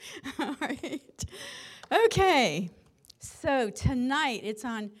All right. Okay. So tonight it's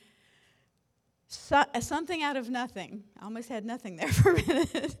on something out of nothing. I almost had nothing there for a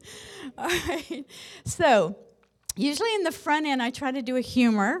minute. All right. So usually in the front end, I try to do a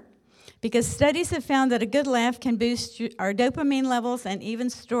humor because studies have found that a good laugh can boost our dopamine levels and even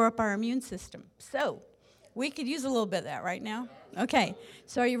store up our immune system. So we could use a little bit of that right now. Okay.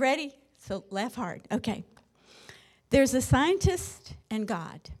 So are you ready? So laugh hard. Okay. There's a scientist and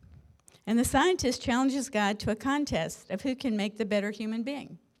God. And the scientist challenges God to a contest of who can make the better human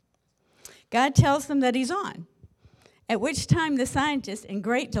being. God tells them that he's on, at which time the scientist, in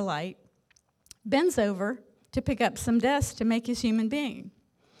great delight, bends over to pick up some dust to make his human being.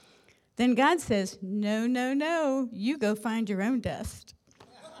 Then God says, no, no, no, you go find your own dust.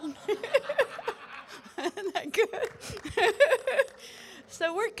 Isn't that good?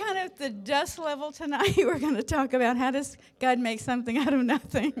 So we're kind of at the dust level tonight. We're going to talk about how does God make something out of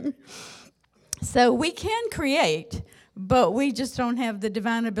nothing. So we can create, but we just don't have the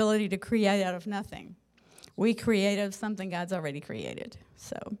divine ability to create out of nothing. We create out of something God's already created.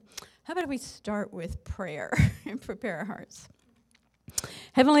 So how about we start with prayer and prepare our hearts?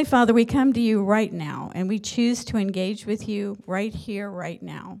 Heavenly Father, we come to you right now, and we choose to engage with you right here, right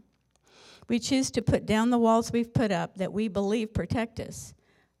now. We choose to put down the walls we've put up that we believe protect us,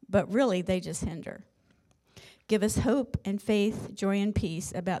 but really they just hinder. Give us hope and faith, joy and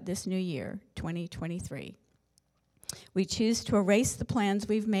peace about this new year, 2023. We choose to erase the plans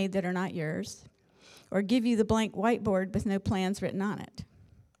we've made that are not yours, or give you the blank whiteboard with no plans written on it.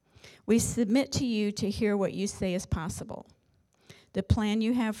 We submit to you to hear what you say is possible. The plan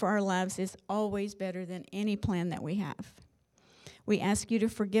you have for our lives is always better than any plan that we have. We ask you to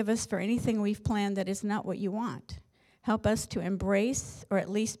forgive us for anything we've planned that is not what you want. Help us to embrace, or at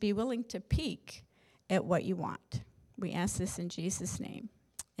least be willing to peek at what you want. We ask this in Jesus' name.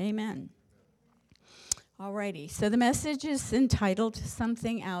 Amen. Alrighty, so the message is entitled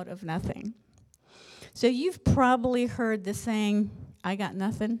Something Out of Nothing. So you've probably heard the saying, I got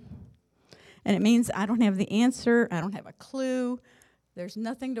nothing. And it means I don't have the answer, I don't have a clue, there's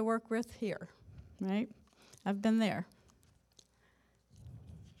nothing to work with here, right? I've been there.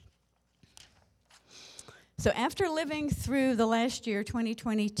 So after living through the last year,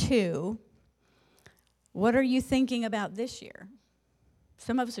 2022, what are you thinking about this year?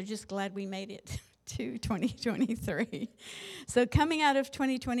 Some of us are just glad we made it to 2023. So coming out of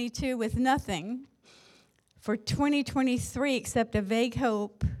 2022 with nothing, for 2023 except a vague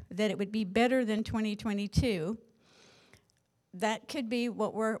hope that it would be better than 2022, that could be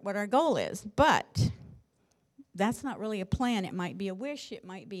what our goal is. But that's not really a plan. It might be a wish, it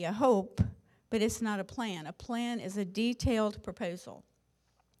might be a hope, but it's not a plan. A plan is a detailed proposal.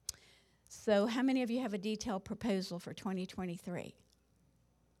 So how many of you have a detailed proposal for 2023?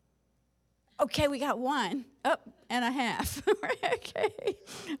 Okay, we got one. Up and a half. Okay,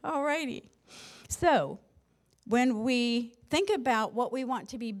 all righty. So when we think about what we want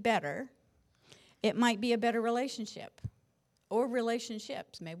to be better, it might be a better relationship or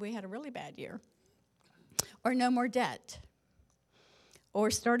relationships. Maybe we had a really bad year. Or no more debt.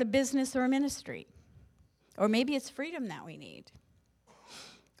 Or start a business or a ministry. Or maybe it's freedom that we need.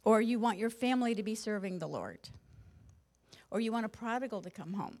 Or you want your family to be serving the Lord. Or you want a prodigal to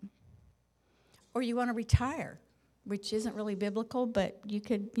come home. Or you want to retire, which isn't really biblical, but you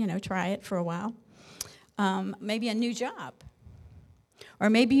could, try it for a while. Maybe a new job. Or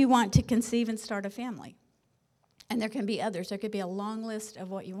maybe you want to conceive and start a family. And there can be others. There could be a long list of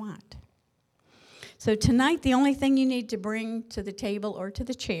what you want. So tonight, the only thing you need to bring to the table or to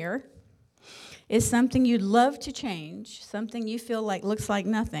the chair is something you'd love to change, something you feel like looks like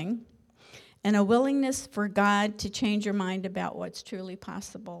nothing, and a willingness for God to change your mind about what's truly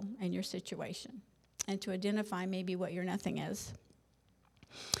possible in your situation, and to identify maybe what your nothing is.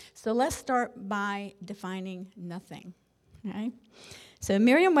 So let's start by defining nothing. Okay? So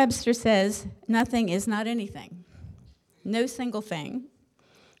Merriam-Webster says nothing is not anything, no single thing,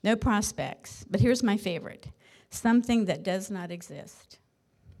 no prospects. But here's my favorite, something that does not exist.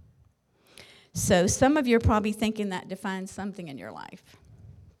 So some of you are probably thinking that defines something in your life.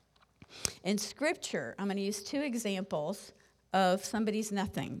 In Scripture, I'm going to use two examples of somebody's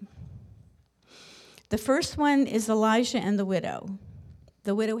nothing. The first one is Elijah and the widow.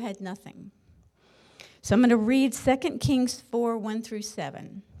 The widow had nothing. So I'm going to read 2 Kings 4, 1 through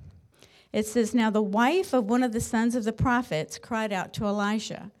 7. It says, Now the wife of one of the sons of the prophets cried out to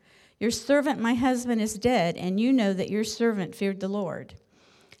Elisha, Your servant, my husband, is dead, and you know that your servant feared the Lord.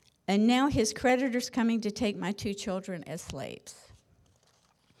 And now his creditor's coming to take my 2 children as slaves.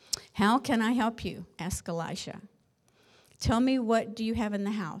 How can I help you? Asked Elisha. Tell me, what do you have in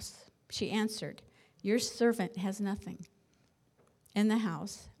the house? She answered, your servant has nothing in the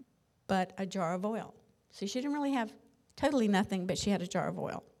house but a jar of oil. So she didn't really have totally nothing, but she had a jar of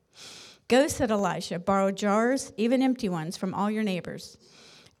oil. Go, said Elisha, borrow jars, even empty ones, from all your neighbors.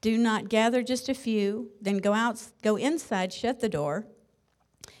 Do not gather just a few, then go inside, shut the door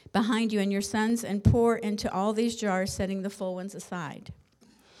behind you and your sons, and pour into all these jars, setting the full ones aside.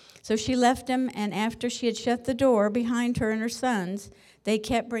 So she left him, and after she had shut the door behind her and her sons, they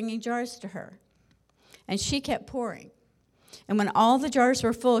kept bringing jars to her. And she kept pouring. And when all the jars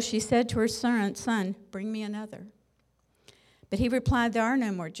were full, she said to her son, bring me another. But he replied, there are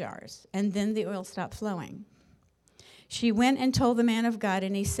no more jars. And then the oil stopped flowing. She went and told the man of God,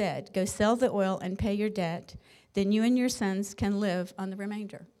 and he said, go sell the oil and pay your debt. Then you and your sons can live on the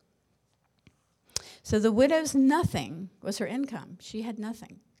remainder. So the widow's nothing was her income. She had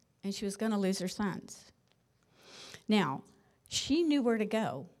nothing, and she was going to lose her sons. Now, she knew where to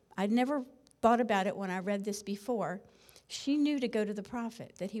go. I'd never thought about it when I read this before. She knew to go to the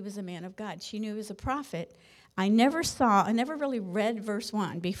prophet, that he was a man of God. She knew he was a prophet. I never really read verse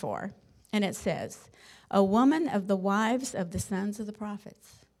 1 before, and it says, a woman of the wives of the sons of the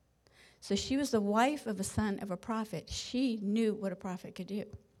prophets. So she was the wife of a son of a prophet. She knew what a prophet could do.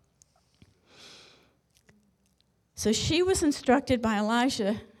 So she was instructed by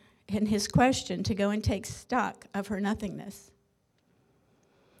Elijah in his question to go and take stock of her nothingness.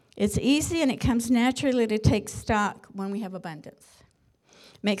 It's easy and it comes naturally to take stock when we have abundance.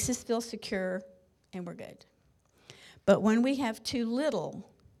 Makes us feel secure and we're good. But when we have too little,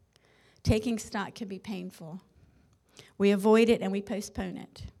 taking stock can be painful. We avoid it and we postpone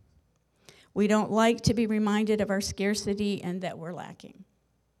it. We don't like to be reminded of our scarcity and that we're lacking.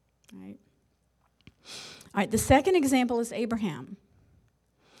 All right, the second example is Abraham.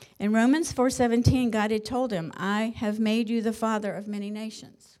 In Romans 4:17, God had told him, I have made you the father of many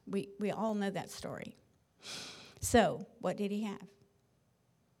nations. We all know that story. So, what did he have?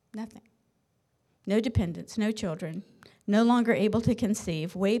 Nothing. No dependents, no children, no longer able to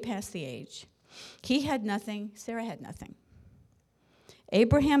conceive, way past the age. He had nothing, Sarah had nothing.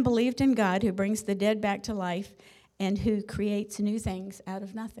 Abraham believed in God, who brings the dead back to life and who creates new things out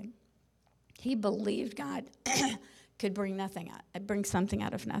of nothing. He believed God could bring something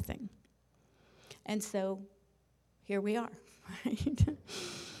out of nothing. And so here we are. Right?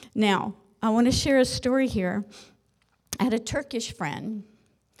 Now, I want to share a story here. I had a Turkish friend,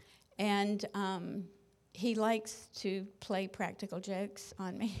 and he likes to play practical jokes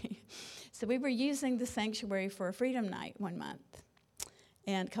on me. So we were using the sanctuary for a freedom night one month,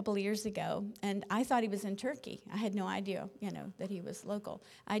 and a couple of years ago, and I thought he was in Turkey. I had no idea, that he was local.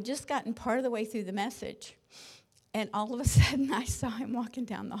 I'd just gotten part of the way through the message, and all of a sudden I saw him walking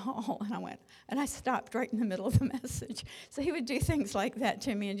down the hall, and I stopped right in the middle of the message. So he would do things like that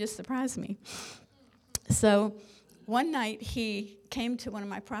to me and just surprise me. So one night he came to one of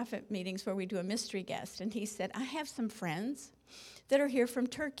my prophet meetings where we do a mystery guest, and he said, I have some friends that are here from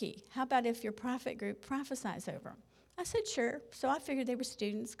Turkey. How about if your prophet group prophesies over them? I said, sure. So I figured they were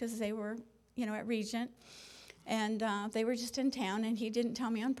students because they were, at Regent. And they were just in town, and he didn't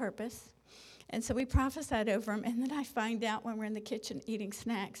tell me on purpose. And so we prophesied over them, and then I find out when we're in the kitchen eating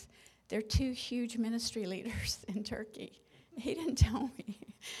snacks, they're two huge ministry leaders in Turkey. He didn't tell me.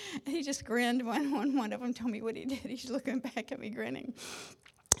 He just grinned when one of them told me what he did. He's looking back at me grinning.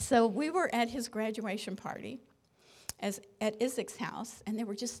 So we were at his graduation party at Isaac's house, and there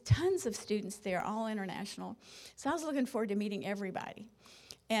were just tons of students there, all international. So I was looking forward to meeting everybody.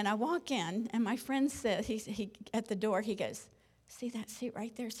 And I walk in, and my friend said, he at the door, he goes, see that seat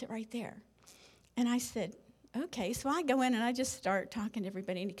right there, sit right there. And I said, okay. So I go in, and I just start talking to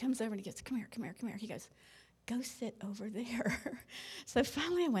everybody, and he comes over, and he goes, come here. He goes, go sit over there. So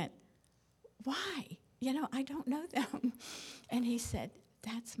finally I went, why? I don't know them. And he said,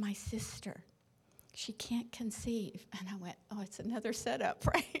 that's my sister. She can't conceive. And I went, oh, it's another setup,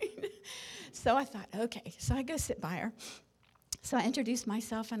 right? So I thought, okay. So I go sit by her. So I introduce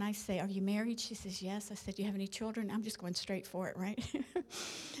myself, and I say, are you married? She says, yes. I said, do you have any children? I'm just going straight for it, right?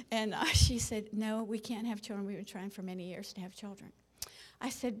 And she said, no, we can't have children. We've been trying for many years to have children. I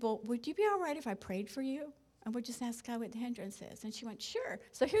said, well, would you be all right if I prayed for you? And we'll just ask God what the hindrance is. And she went, sure.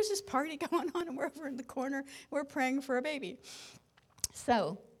 So here's this party going on, and we're over in the corner. We're praying for a baby.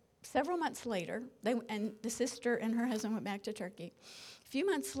 So several months later, and the sister and her husband went back to Turkey. A few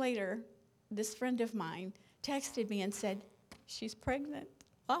months later, this friend of mine texted me and said, she's pregnant.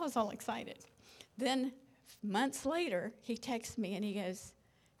 Well, I was all excited. Then months later, he texts me, and he goes,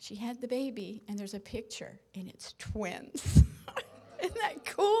 she had the baby, and there's a picture, and it's twins. Isn't that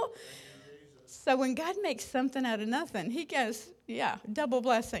cool? So when God makes something out of nothing, he goes, yeah, double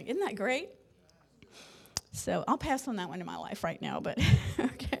blessing. Isn't that great? So I'll pass on that one in my life right now, but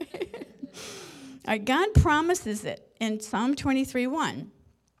okay. All right, God promises it in Psalm 23:1.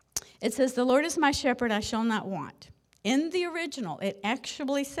 It says, the Lord is my shepherd, I shall not want. In the original, it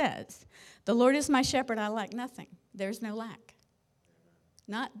actually says, the Lord is my shepherd, I lack nothing. There's no lack.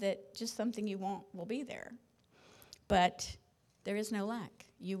 Not that just something you want will be there, but there is no lack.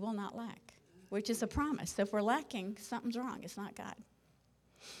 You will not lack, which is a promise. So if we're lacking, something's wrong. It's not God.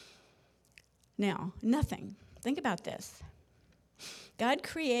 Now, nothing. Think about this. God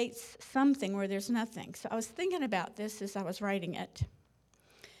creates something where there's nothing. So I was thinking about this as I was writing it.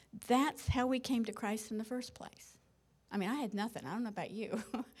 That's how we came to Christ in the first place. I mean, I had nothing. I don't know about you.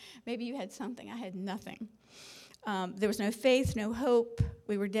 Maybe you had something. I had nothing. There was no faith, no hope.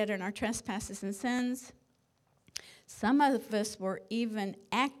 We were dead in our trespasses and sins. Some of us were even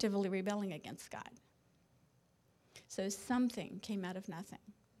actively rebelling against God. So something came out of nothing.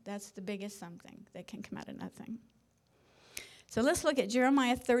 That's the biggest something that can come out of nothing. So let's look at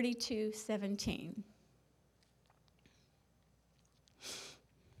Jeremiah 32:17.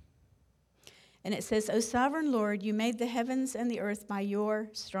 And it says, O sovereign Lord, you made the heavens and the earth by your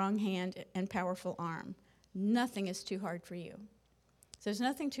strong hand and powerful arm. Nothing is too hard for you. So there's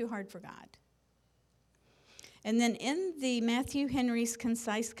nothing too hard for God. And then in the Matthew Henry's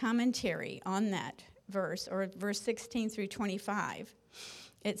concise commentary on that verse, or verse 16 through 25,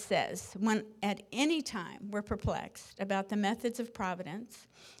 it says, when at any time we're perplexed about the methods of providence,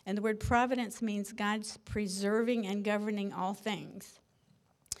 and the word providence means God's preserving and governing all things,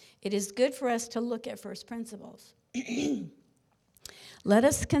 it is good for us to look at first principles. Let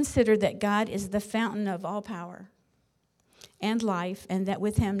us consider that God is the fountain of all power and life, and that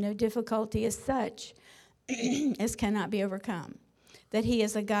with him no difficulty is such as cannot be overcome, that he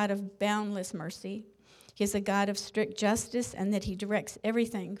is a God of boundless mercy, he is a God of strict justice, and that he directs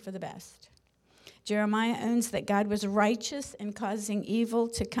everything for the best. Jeremiah owns that God was righteous in causing evil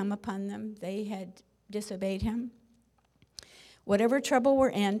to come upon them. They had disobeyed him. Whatever trouble we're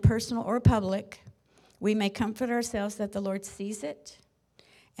in, personal or public, we may comfort ourselves that the Lord sees it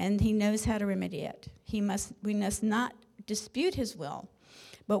and he knows how to remedy it. We must not dispute his will,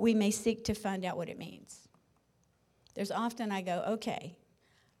 but we may seek to find out what it means. There's often I go, okay,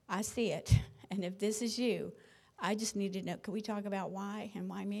 I see it, and if this is you, I just need to know, can we talk about why and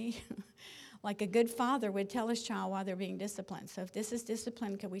why me? Like a good father would tell his child why they're being disciplined. So if this is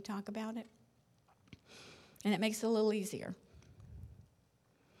discipline, can we talk about it? And it makes it a little easier.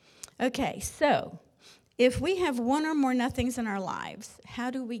 Okay, so if we have one or more nothings in our lives, how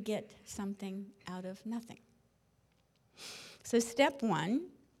do we get something out of nothing? So step one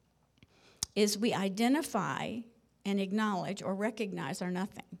is we identify and acknowledge or recognize our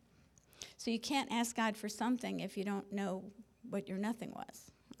nothing. So you can't ask God for something if you don't know what your nothing was,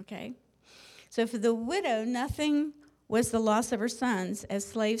 okay? So for the widow, nothing was the loss of her sons as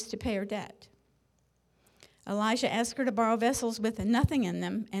slaves to pay her debt. Elijah asked her to borrow vessels with nothing in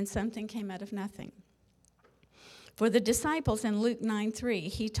them, and something came out of nothing. For the disciples in Luke 9:3,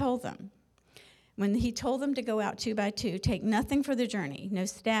 he told them, when he told them to go out 2 by 2, take nothing for the journey, no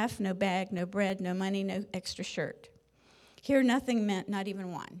staff, no bag, no bread, no money, no extra shirt. Here, nothing meant not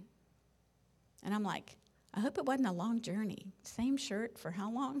even one. And I'm like, I hope it wasn't a long journey. Same shirt for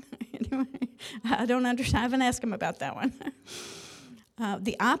how long? Anyway, I don't understand. I haven't asked him about that one.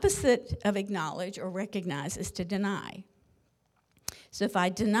 The opposite of acknowledge or recognize is to deny. So if I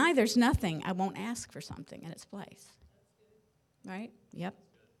deny there's nothing, I won't ask for something in its place. Right? Yep.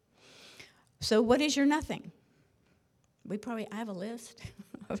 So what is your nothing? I have a list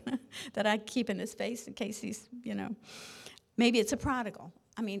that I keep in his face in case he's, maybe it's a prodigal.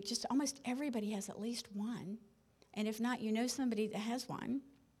 I mean, just almost everybody has at least one. And if not, you know somebody that has one.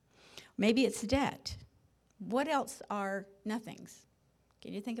 Maybe it's debt. What else are nothings?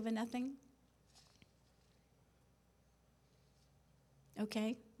 Can you think of a nothing?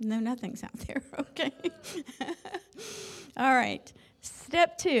 Okay, no nothings out there, okay. All right,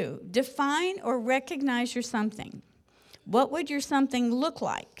 step 2, define or recognize your something. What would your something look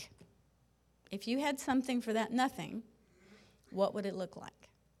like? If you had something for that nothing, what would it look like?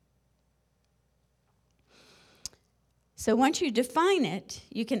 So once you define it,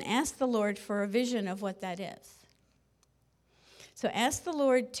 you can ask the Lord for a vision of what that is. So ask the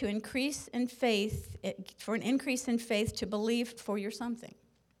Lord to increase in faith, for an increase in faith to believe for your something.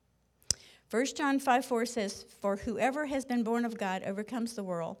 1 John 5:4 says, for whoever has been born of God overcomes the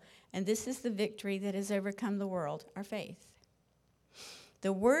world, and this is the victory that has overcome the world, our faith.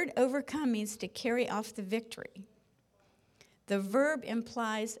 The word overcome means to carry off the victory. The verb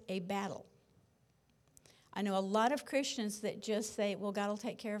implies a battle. I know a lot of Christians that just say, well, God will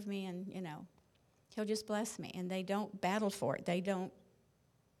take care of me and, he'll just bless me. And they don't battle for it. They don't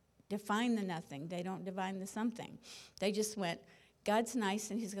define the nothing. They don't define the something. They just went, God's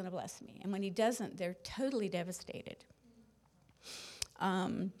nice and he's going to bless me. And when he doesn't, they're totally devastated.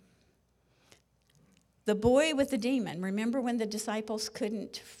 The boy with the demon, remember when the disciples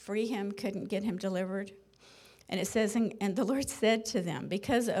couldn't free him, couldn't get him delivered? And it says, and the Lord said to them,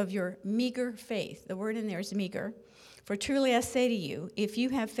 because of your meager faith, the word in there is meager, for truly I say to you, if you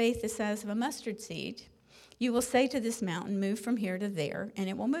have faith the size of a mustard seed, you will say to this mountain, move from here to there, and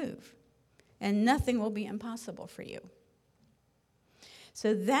it will move. And nothing will be impossible for you.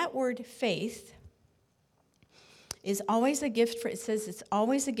 So that word faith is always a gift it says it's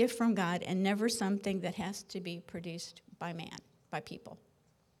always a gift from God and never something that has to be produced by man, by people.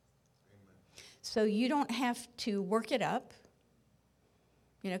 Amen. So you don't have to work it up,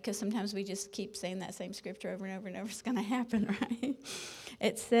 because sometimes we just keep saying that same scripture over and over and over. It's going to happen, right?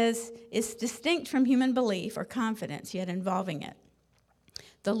 It says it's distinct from human belief or confidence, yet involving it.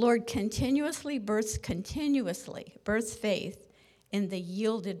 The Lord continuously births faith in the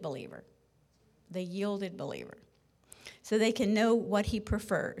yielded believer. The yielded believer. So they can know what he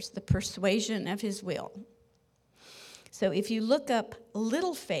prefers, the persuasion of his will. So if you look up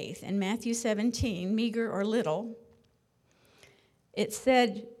little faith in Matthew 17, meager or little, it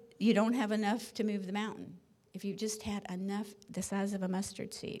said you don't have enough to move the mountain. If you just had enough the size of a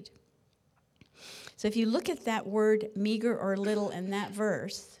mustard seed. So if you look at that word meager or little in that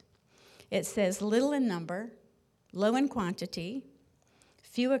verse, it says little in number, low in quantity,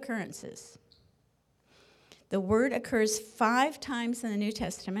 few occurrences. The word occurs 5 times in the New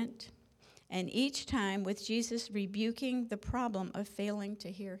Testament, and each time with Jesus rebuking the problem of failing to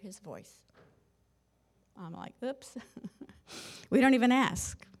hear his voice. I'm like, oops. We don't even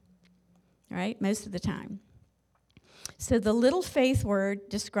ask, right, most of the time. So the little faith word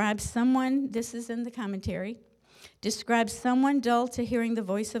describes someone, this is in the commentary, describes someone dull to hearing the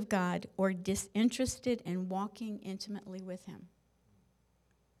voice of God or disinterested in walking intimately with him.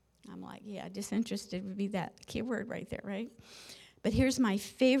 I'm like, yeah, disinterested would be that key word right there, right? But here's my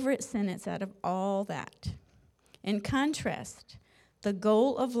favorite sentence out of all that. In contrast, the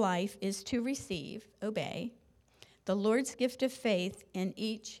goal of life is to receive, obey, the Lord's gift of faith in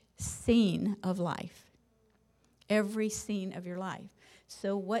each scene of life. Every scene of your life.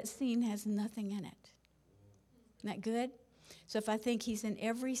 So what scene has nothing in it? Isn't that good? So if I think he's in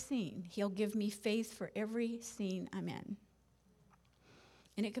every scene, he'll give me faith for every scene I'm in.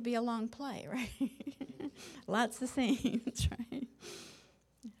 And it could be a long play, right? Lots of scenes, right?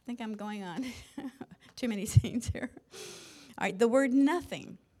 I think I'm going on too many scenes here. All right, the word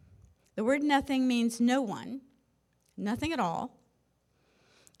nothing. The word nothing means no one, nothing at all.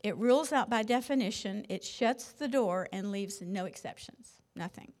 It rules out by definition. It shuts the door and leaves no exceptions,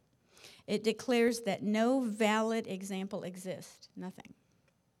 nothing. It declares that no valid example exists, nothing.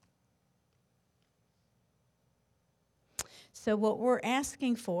 So what we're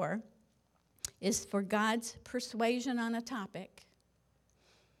asking for is for God's persuasion on a topic.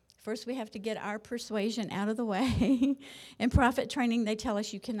 First, we have to get our persuasion out of the way. In prophet training, they tell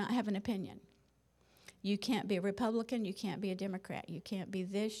us you cannot have an opinion. You can't be a Republican, you can't be a Democrat, you can't be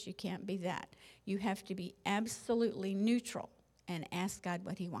this, you can't be that. You have to be absolutely neutral and ask God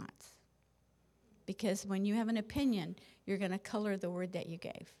what he wants. Because when you have an opinion, you're going to color the word that you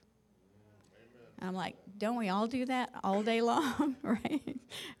gave. And I'm like, don't we all do that all day long, right?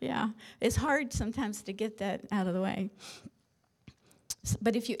 Yeah. It's hard sometimes to get that out of the way.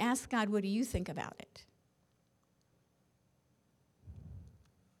 But if you ask God, what do you think about it?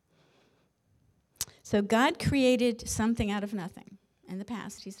 So God created something out of nothing. In the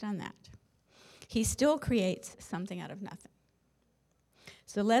past, he's done that. He still creates something out of nothing.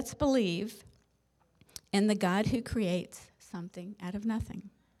 So let's believe in the God who creates something out of nothing.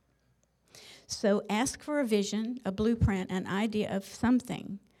 So ask for a vision, a blueprint, an idea of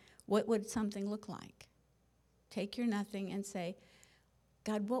something. What would something look like? Take your nothing and say,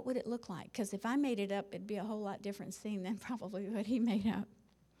 God, what would it look like? Because if I made it up, it'd be a whole lot different scene than probably what he made up.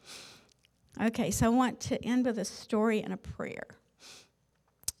 Okay, so I want to end with a story and a prayer.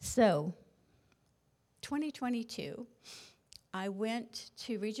 So, 2022, I went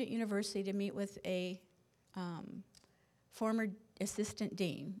to Regent University to meet with a former assistant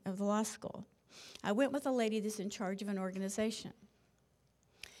dean of the law school. I went with a lady that's in charge of an organization.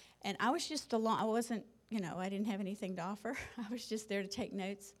 And I was just along, I wasn't, I didn't have anything to offer. I was just there to take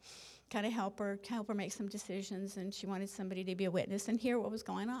notes, kind of help her make some decisions, and she wanted somebody to be a witness and hear what was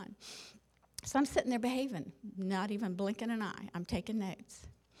going on. So I'm sitting there behaving, not even blinking an eye. I'm taking notes.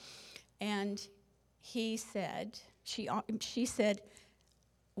 And he said, she said,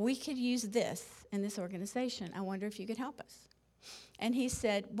 we could use this in this organization. I wonder if you could help us. And he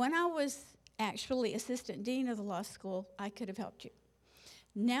said, when I was actually assistant dean of the law school, I could have helped you.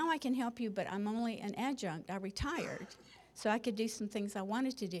 Now I can help you, but I'm only an adjunct. I retired, so I could do some things I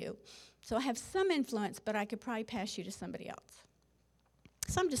wanted to do. So I have some influence, but I could probably pass you to somebody else.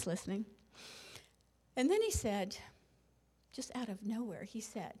 So I'm just listening. And then he said, just out of nowhere, he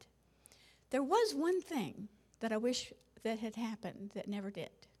said, there was one thing that I wish that had happened that never did.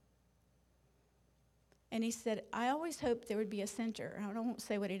 And he said, I always hoped there would be a center. I won't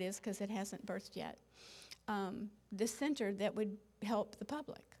say what it is because it hasn't birthed yet. The center that would help the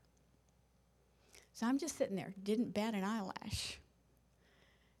public. So I'm just sitting there, didn't bat an eyelash.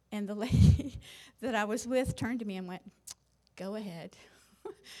 And the lady that I was with turned to me and went, go ahead.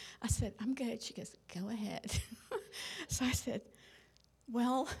 I said, I'm good. She goes, go ahead. So I said,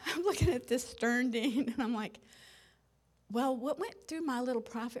 well, I'm looking at this stern dean, and I'm like, well, what went through my little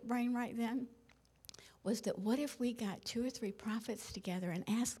prophet brain right then was that what if we got 2 or 3 prophets together and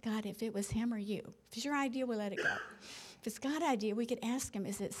asked God if it was him or you? If it's your idea, we'll let it go. If it's God's idea, we could ask him,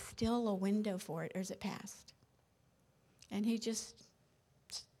 is it still a window for it, or is it past? And he just,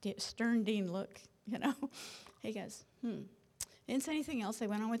 stern dean look, you know. He goes, Didn't say anything else. They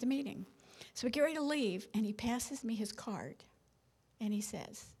went on with the meeting. So we get ready to leave, and he passes me his card, and he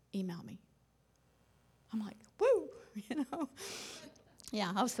says, email me. I'm like, woo, you know.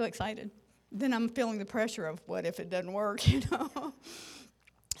 Yeah, I was so excited. Then I'm feeling the pressure of what if it doesn't work, you know.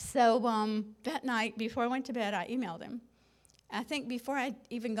 So that night, before I went to bed, I emailed him. I think before I'd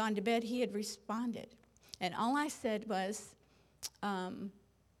even gone to bed, he had responded. And all I said was,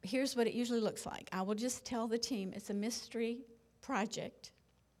 here's what it usually looks like. I will just tell the team it's a mystery project.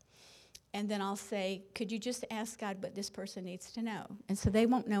 And then I'll say, could you just ask God what this person needs to know? And so they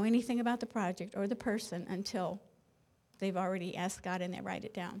won't know anything about the project or the person until they've already asked God and they write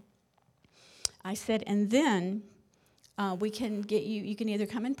it down. I said, and then we can get you can either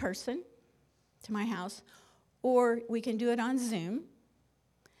come in person to my house, or we can do it on Zoom,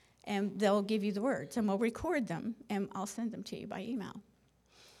 and they'll give you the words, and we'll record them, and I'll send them to you by email.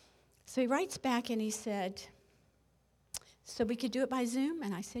 So he writes back, and he said, so we could do it by Zoom?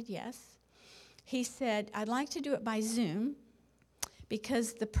 And I said, yes. He said, I'd like to do it by Zoom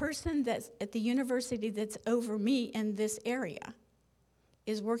because the person that's at the university that's over me in this area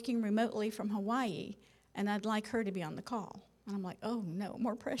is working remotely from Hawaii, and I'd like her to be on the call. And I'm like, oh, no,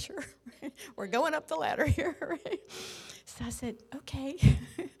 more pressure. We're going up the ladder here. Right? So I said, okay.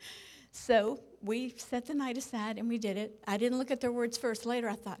 So we set the night aside, and we did it. I didn't look at their words first. Later,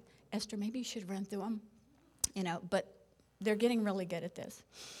 I thought, Esther, maybe you should run through them. You know, but they're getting really good at this.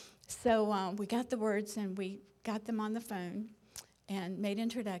 So we got the words, and we got them on the phone and made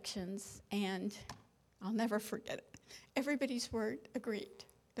introductions, and I'll never forget it. Everybody's word agreed.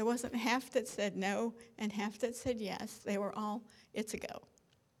 There wasn't half that said no and half that said yes. They were all, it's a go.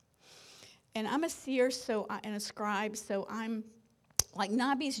 And I'm a seer and a scribe, so I'm like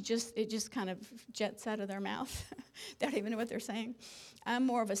Nobby's it just kind of jets out of their mouth. They don't even know what they're saying. I'm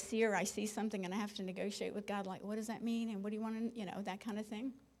more of a seer. I see something and I have to negotiate with God, like, what does that mean? And what do you want to, that kind of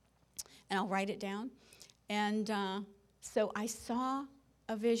thing. And I'll write it down. And so I saw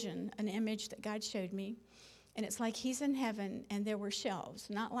a vision, an image that God showed me. And it's like he's in heaven, and there were shelves,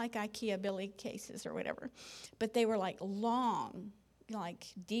 not like IKEA Billy cases or whatever, but they were like long, like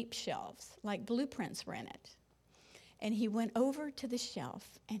deep shelves, like blueprints were in it. And he went over to the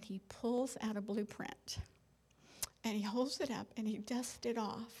shelf, and he pulls out a blueprint, and he holds it up, and he dusts it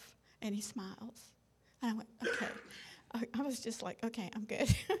off, and he smiles. And I went, okay. I was just like, okay, I'm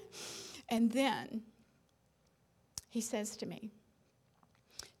good. And then he says to me,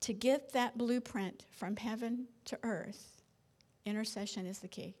 to get that blueprint from heaven to earth, intercession is the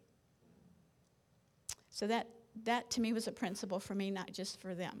key. So that to me was a principle for me, not just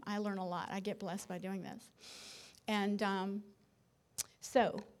for them. I learn a lot. I get blessed by doing this. And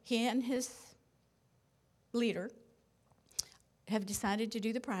so he and his leader have decided to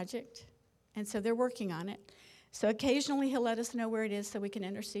do the project, and so they're working on it. So occasionally he'll let us know where it is so we can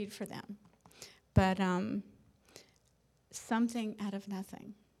intercede for them. But something out of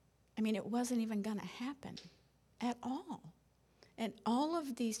nothing. I mean, it wasn't even going to happen at all. And all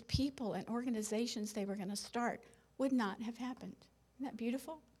of these people and organizations they were going to start would not have happened. Isn't that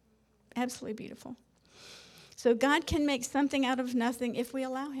beautiful? Absolutely beautiful. So God can make something out of nothing if we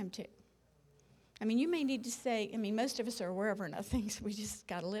allow him to. I mean, you may need to say, most of us are aware of our nothings. We just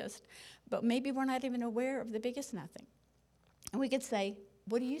got a list. But maybe we're not even aware of the biggest nothing. And we could say,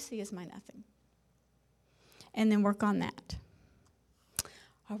 what do you see as my nothing? And then work on that.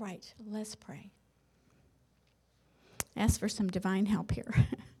 All right, let's pray. Ask for some divine help here.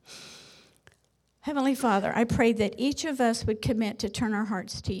 Heavenly Father, I pray that each of us would commit to turn our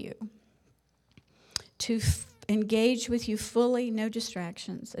hearts to you, to engage with you fully, no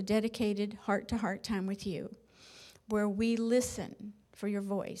distractions, a dedicated heart-to-heart time with you, where we listen for your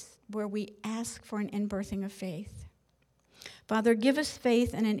voice, where we ask for an inbirthing of faith. Father, give us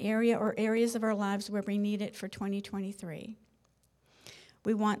faith in an area or areas of our lives where we need it for 2023.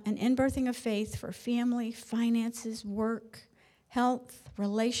 We want an inbirthing of faith for family, finances, work, health,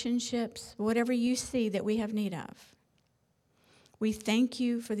 relationships, whatever you see that we have need of. We thank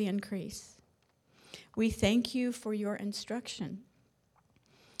you for the increase. We thank you for your instruction.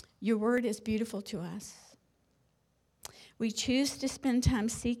 Your word is beautiful to us. We choose to spend time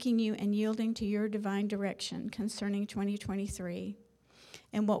seeking you and yielding to your divine direction concerning 2023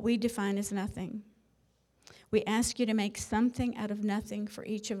 and what we define as nothing. We ask you to make something out of nothing for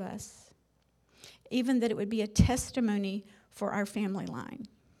each of us, even that it would be a testimony for our family line. Amen.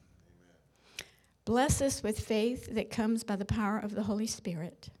 Bless us with faith that comes by the power of the Holy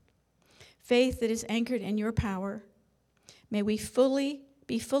Spirit, faith that is anchored in your power. May we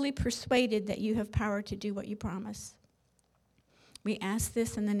be fully persuaded that you have power to do what you promise. We ask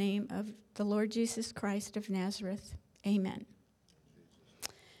this in the name of the Lord Jesus Christ of Nazareth. Amen.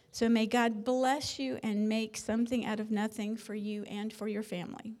 So may God bless you and make something out of nothing for you and for your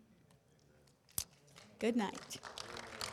family. Good night.